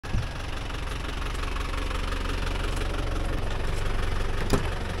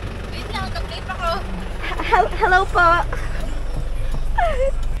Hello po.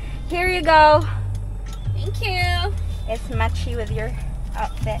 Here you go. Thank you. It's matchy with your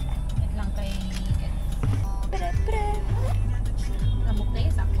outfit. Wait lang kay... Kamuk na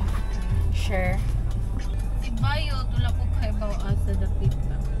isa ko. Sure. Si Bayo, tula ko kay Bao asa dapit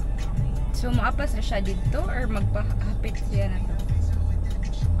ba? So, maapas na siya dito or magpahapit siya na to?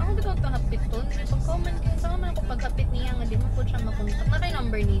 Ako di ko tahapit to. Pagkauman kayo, saan man ako paghapit niya nga di mo po siya makontak. Na kay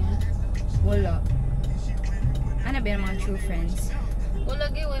number niya? Wala. Ano ba yung mga true friends? Wala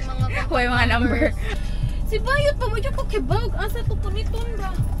gi, way mga contact Huwag mga number. Si Bayot pa mo dyan ko kibag. Asa to puniton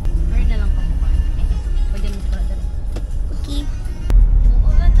ba? Or na lang pamukha. Pwede mo para dali. Okay.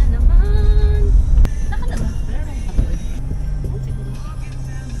 Umuulan na naman. Naka na ba?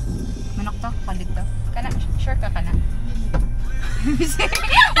 Manok to? Pandit to? Kana? Sure ka kana?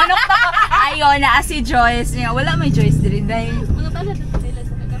 Manok to? Ayaw na si Joyce. Wala may Joyce din dahil. Mga tala na sila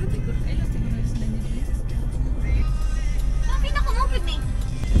sa kagaro. Siguro sila nila. Bakit ako mo pwede?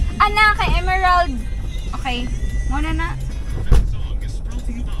 Ana, kay Emerald. Okay. Muna na.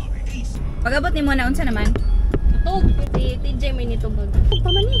 Pag-abot ni Mona, unsa naman? Tug. Si TJ may nitubag. Tug pa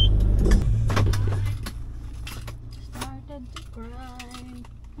man eh. Started to cry.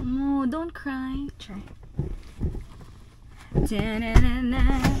 Oh, don't cry. Try.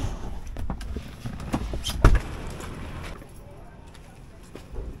 Da-na-na-na.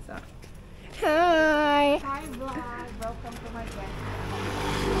 So. Hi! Hi vlog! Welcome to my channel.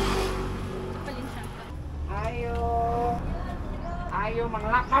 Palin siya. Ayo,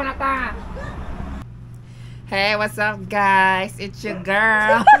 manglakaw na ta! Hey, what's up guys? It's your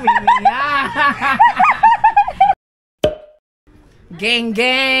girl, Mia! Gang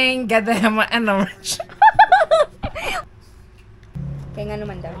gang! Gada naman ano Kaya nga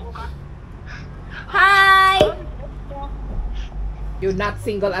naman daw. Hi! You're not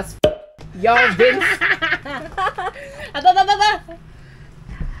single as Yo, Vince!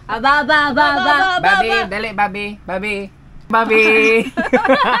 Aba. Babi, dali, Babi!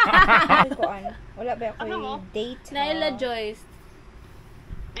 Wala ba ako yung date? Naila Joyce.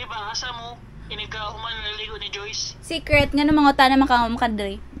 Di ba, asa mo? Iniga human naligo ni Joyce. Secret nga ng mga tana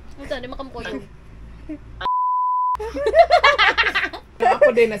makadali. Ito, di makamukuyog.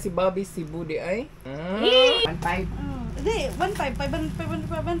 Ako din na si Bobby, si Budi ay. 1.5. Hindi, 1.5,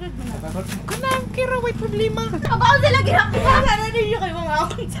 500 mo na. Kanang kira, may problema. Abang sila ginagawa. Sana rin yung kayo mga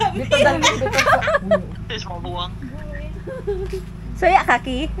akong sabi. Dito dali, dito sa... Tes mga buwang. So ya,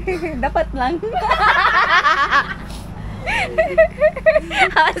 Kaki. Dapat lang.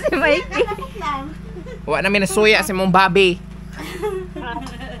 Si Mikey. Wa namin nasuya si mong Bobby.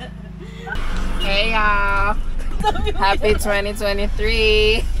 Hey y'all. Happy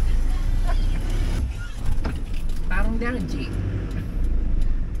 2023. Parang di Argie.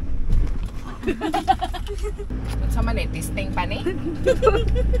 Sa man eh, testing pa ni?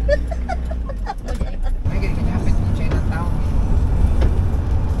 Ay, ganyan ka hapit ng Chinatown.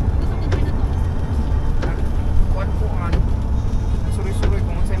 Kuwan ko ano? Suri-suri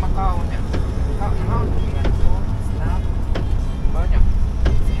kung sa'y Macau niya. Macau, tingnan ko. Snap. Ba niya?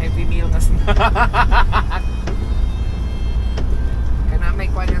 Heavy meal na snack. Kaya na may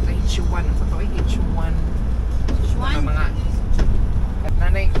kuwan niya sa H1. Sa to ay H1. H1? Mga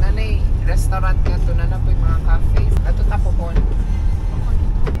nanay restaurant ka to na po yung mga cafes. Ato tapon.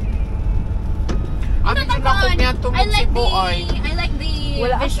 Ano na ako niya to I like Cebu ay. I like the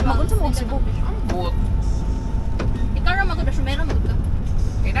Wala visuals. magod sa mga Cebu. Ang but. Ikaw ra magod sa meron magod ka.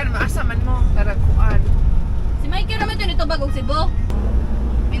 Kaya na maasa man mo tarakuan. Si Mikey ra man to nito bagong Cebu.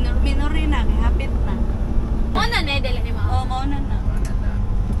 Minor rin na, hapit na. Mo na na dala ni Oo, Mao. mauna na.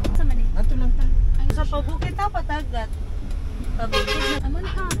 Sa man ni. Ato lang ta. Sa pabukit na patagat. Pabukit na. Amo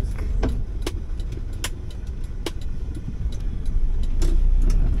na ha.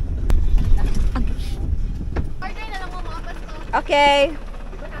 Order na lang mo mga pasto. Okay.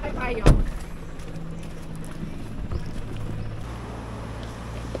 Di ba na kay payo?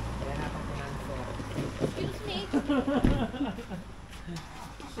 Kaya na akong pinanso. Excuse me.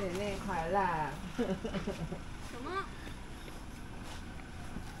 Sine, hala. Tama.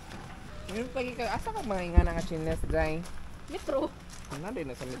 Ngayon pagi ka, asa ka mga ingana nga chines, Jai? Metro. Ano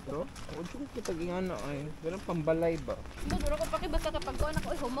din na sa metro? Huwag yung kita ingana ay. Ganun pambalay ba? Duro ko pakibasa kapag kuan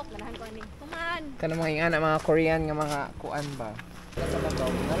ako humok ganahan ko ani. Kuman. Kana mga ingana, mga Korean nga mga kuan ba? Sa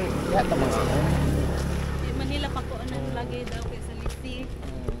babaw. Nari, yata mga ako. Di Manila pa ko anong lagi daw kay sa Lisi.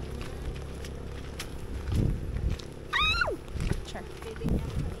 Pwede niya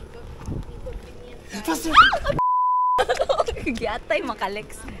ikot pinyan. Faster! Giyatay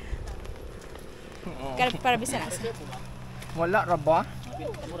makalex. Para bisa na. Wala ra ba?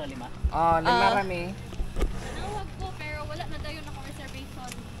 Mura 5. Ah, lima rami.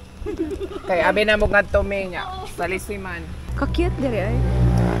 Kay abi na mo nga tuminga sa lisiman. Ka-cute diri ay.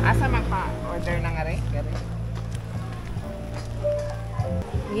 Asa man pa order na nga rin?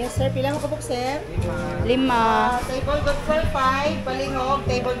 Yes, sir. Pila mo kabuk, sir? 5. Table good for 5. Balingog,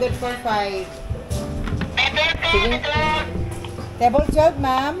 table good for 5. Sige. Table 12,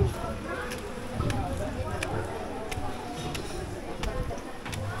 ma'am.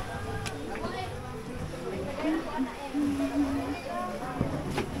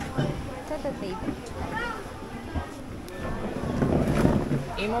 Sa table.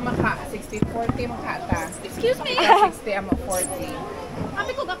 Imo maka 60-40 makata. Excuse me. 60 amo 40.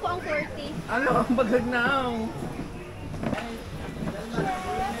 Kami ko gako ang 40. Ano, bagag na.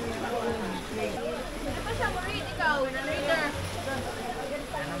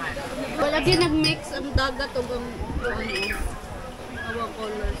 Wala din nag-mix ang dagat o ang awang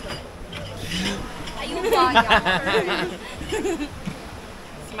color sa. Ayun ba yan?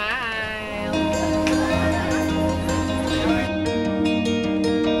 Smile.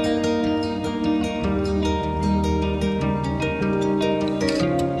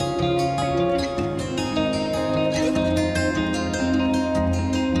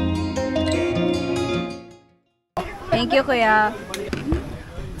 Thank you, kuya.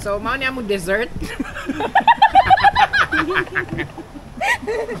 So, mao niya mo dessert.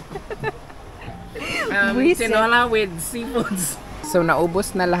 Buwisit. Tinola with seafoods. So,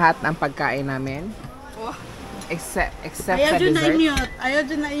 naubos na lahat ng pagkain namin. Except sa dessert. Ayaw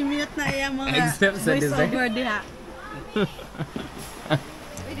dyan na-mute na iya mga Except sa dessert. voiceover diha.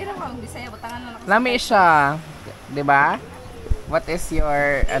 Pwede na bang Bisaya, butangan na lang. Lami siya. Diba? What is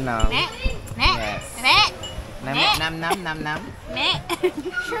your, ano? Yes. Nam.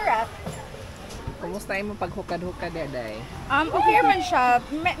 Sure at. Kumusta mo paghukad-hukad, Day? Okay naman siya.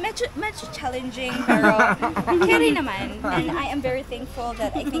 Medyo challenging, pero carry naman. And I am very thankful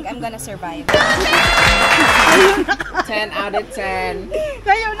that I think I'm gonna survive. 10 out of 10.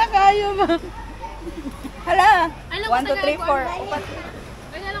 Kayo na kayo ba? Hala! Alam 1, ko 2, 3, 4.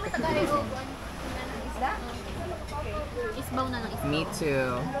 Kaya lang ko tagari o. Isda? Isbaw na lang isbaw. Me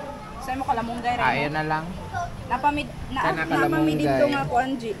too. Saan mo kalamunggay rin? Ayun na lang. Napamid Sana kalamunggay. dito nga ko,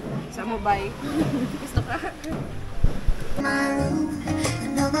 Angie. Sa mobile. Gusto ka? And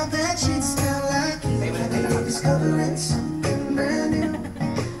now my bed sheets smell like you. Discovering something brand new.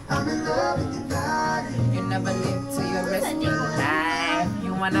 I'm in love with your body. You never live to your resting life.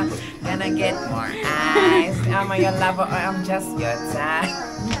 You gonna get more eyes. Am I your lover or I'm just your type?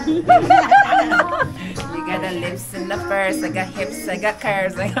 You got the lips in the first. I got hips, I got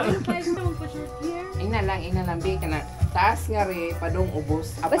curves. Ina lang, bi ka na. Taas nga rin, padong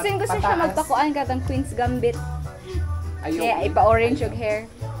ubos. Basta yung gusto siya magpakuan ka ng Queen's Gambit. Ayaw. Kaya ipa-orange yung hair.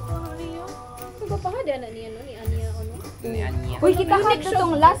 Ano pa nga na niya no? Ni Anya ano? Ni Anya. Uy, kita ka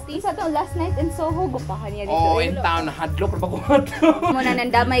itong last night in Soho. Gupahan niya dito. Oh, in town. Hadlok na ba ko hadlok? Muna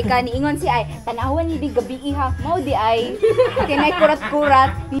nandamay ka ni Ingon si ay. Tanawan ni di gabi iha. Mao di ay. Kinay kurat-kurat.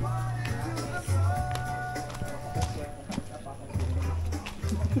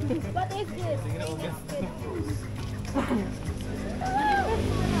 What is this?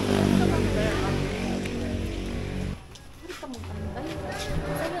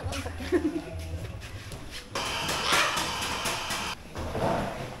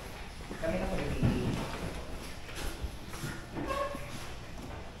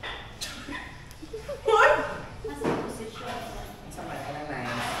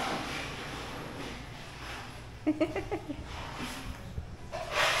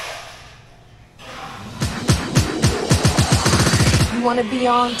 You wanna be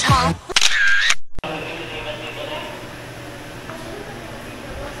on top?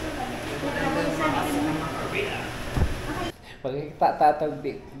 Pag tatawag,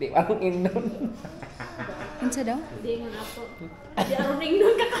 di ang inon. Unsa daw? Di nga ako. Di aruning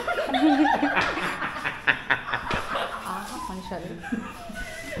nun ka. Function.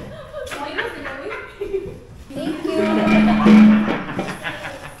 Thank you.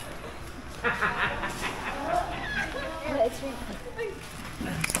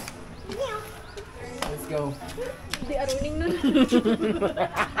 Let's go. Di aruning nun.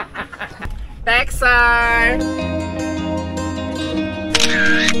 Texar!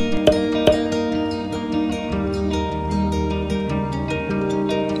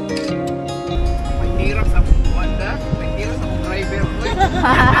 Mahirap sa Wanda. Mahirap sa driver ko.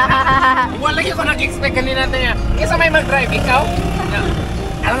 Wala ko nag-expect kanina niya. Isa may mag-drive, ikaw?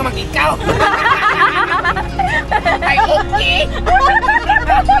 Alam nga mag-ikaw. Ay, okay!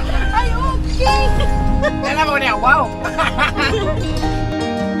 Ay, okay! Alam mo niya, wow!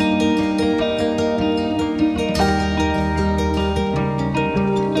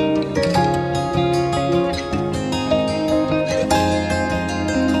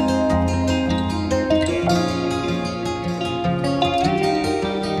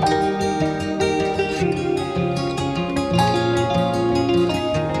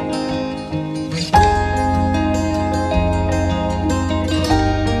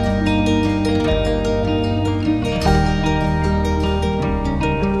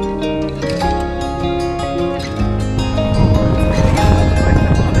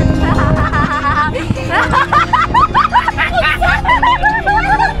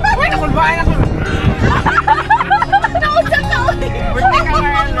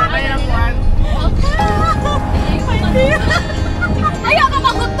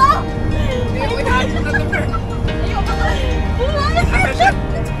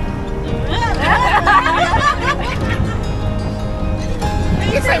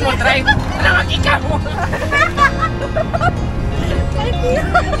 ikaw!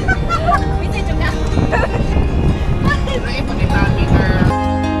 Bisa juga. Ano yung pagkitami, girl?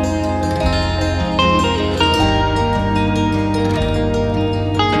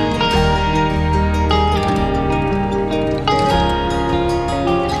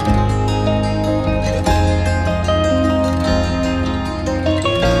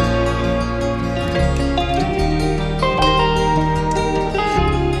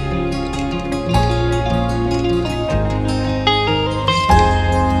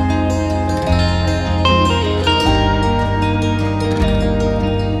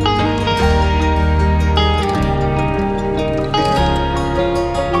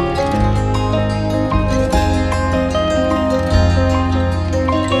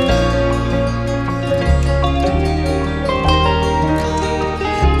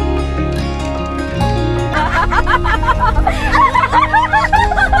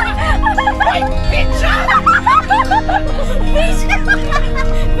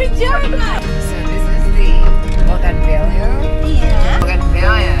 So this is the Bougainvillea? Yeah.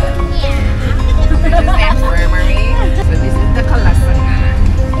 Bougainvillea. This is the infirmary. So this is the Colossanga.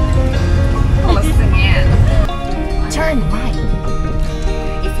 Colossangan. Turn right.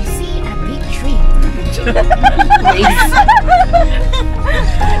 If you see a big tree, please.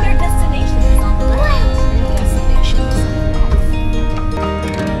 Your destination is on the left. Your destination is on the left.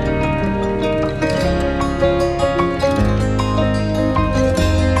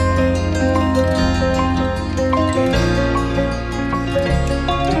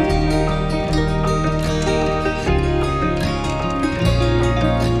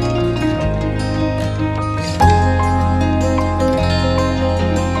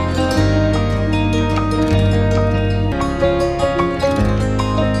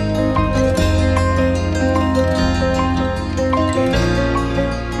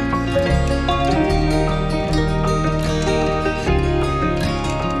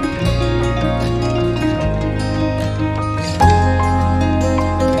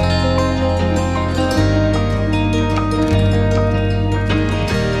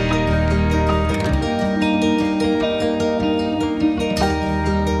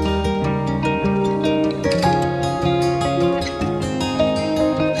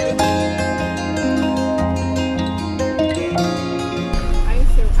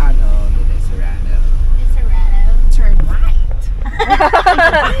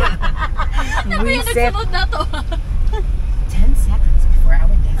 We set 10 seconds before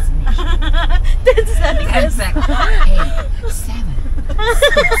our destination. 10 seconds. 10 seconds. 8, 7,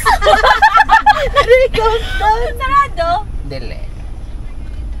 6. Sarado. Dili.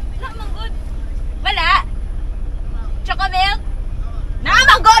 Wala manggod. Wala. Chocomilk.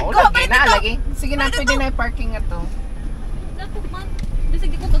 Namanggod ko. Okay na, lagi. Sige na, pwede na yung parking na to. Dapat man.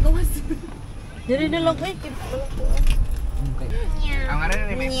 Bisag di ko kagawas. Dili na lang kay Okay. Ang ano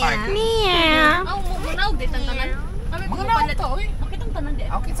na may parking. Aw, munaw di tang tanan. Kami ko Mga palit. to, eh. Bakit ang tanan di?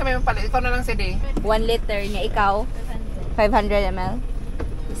 Okay, sa may palit. Ikaw na lang si Day. 1 liter niya, ikaw? 500 ml?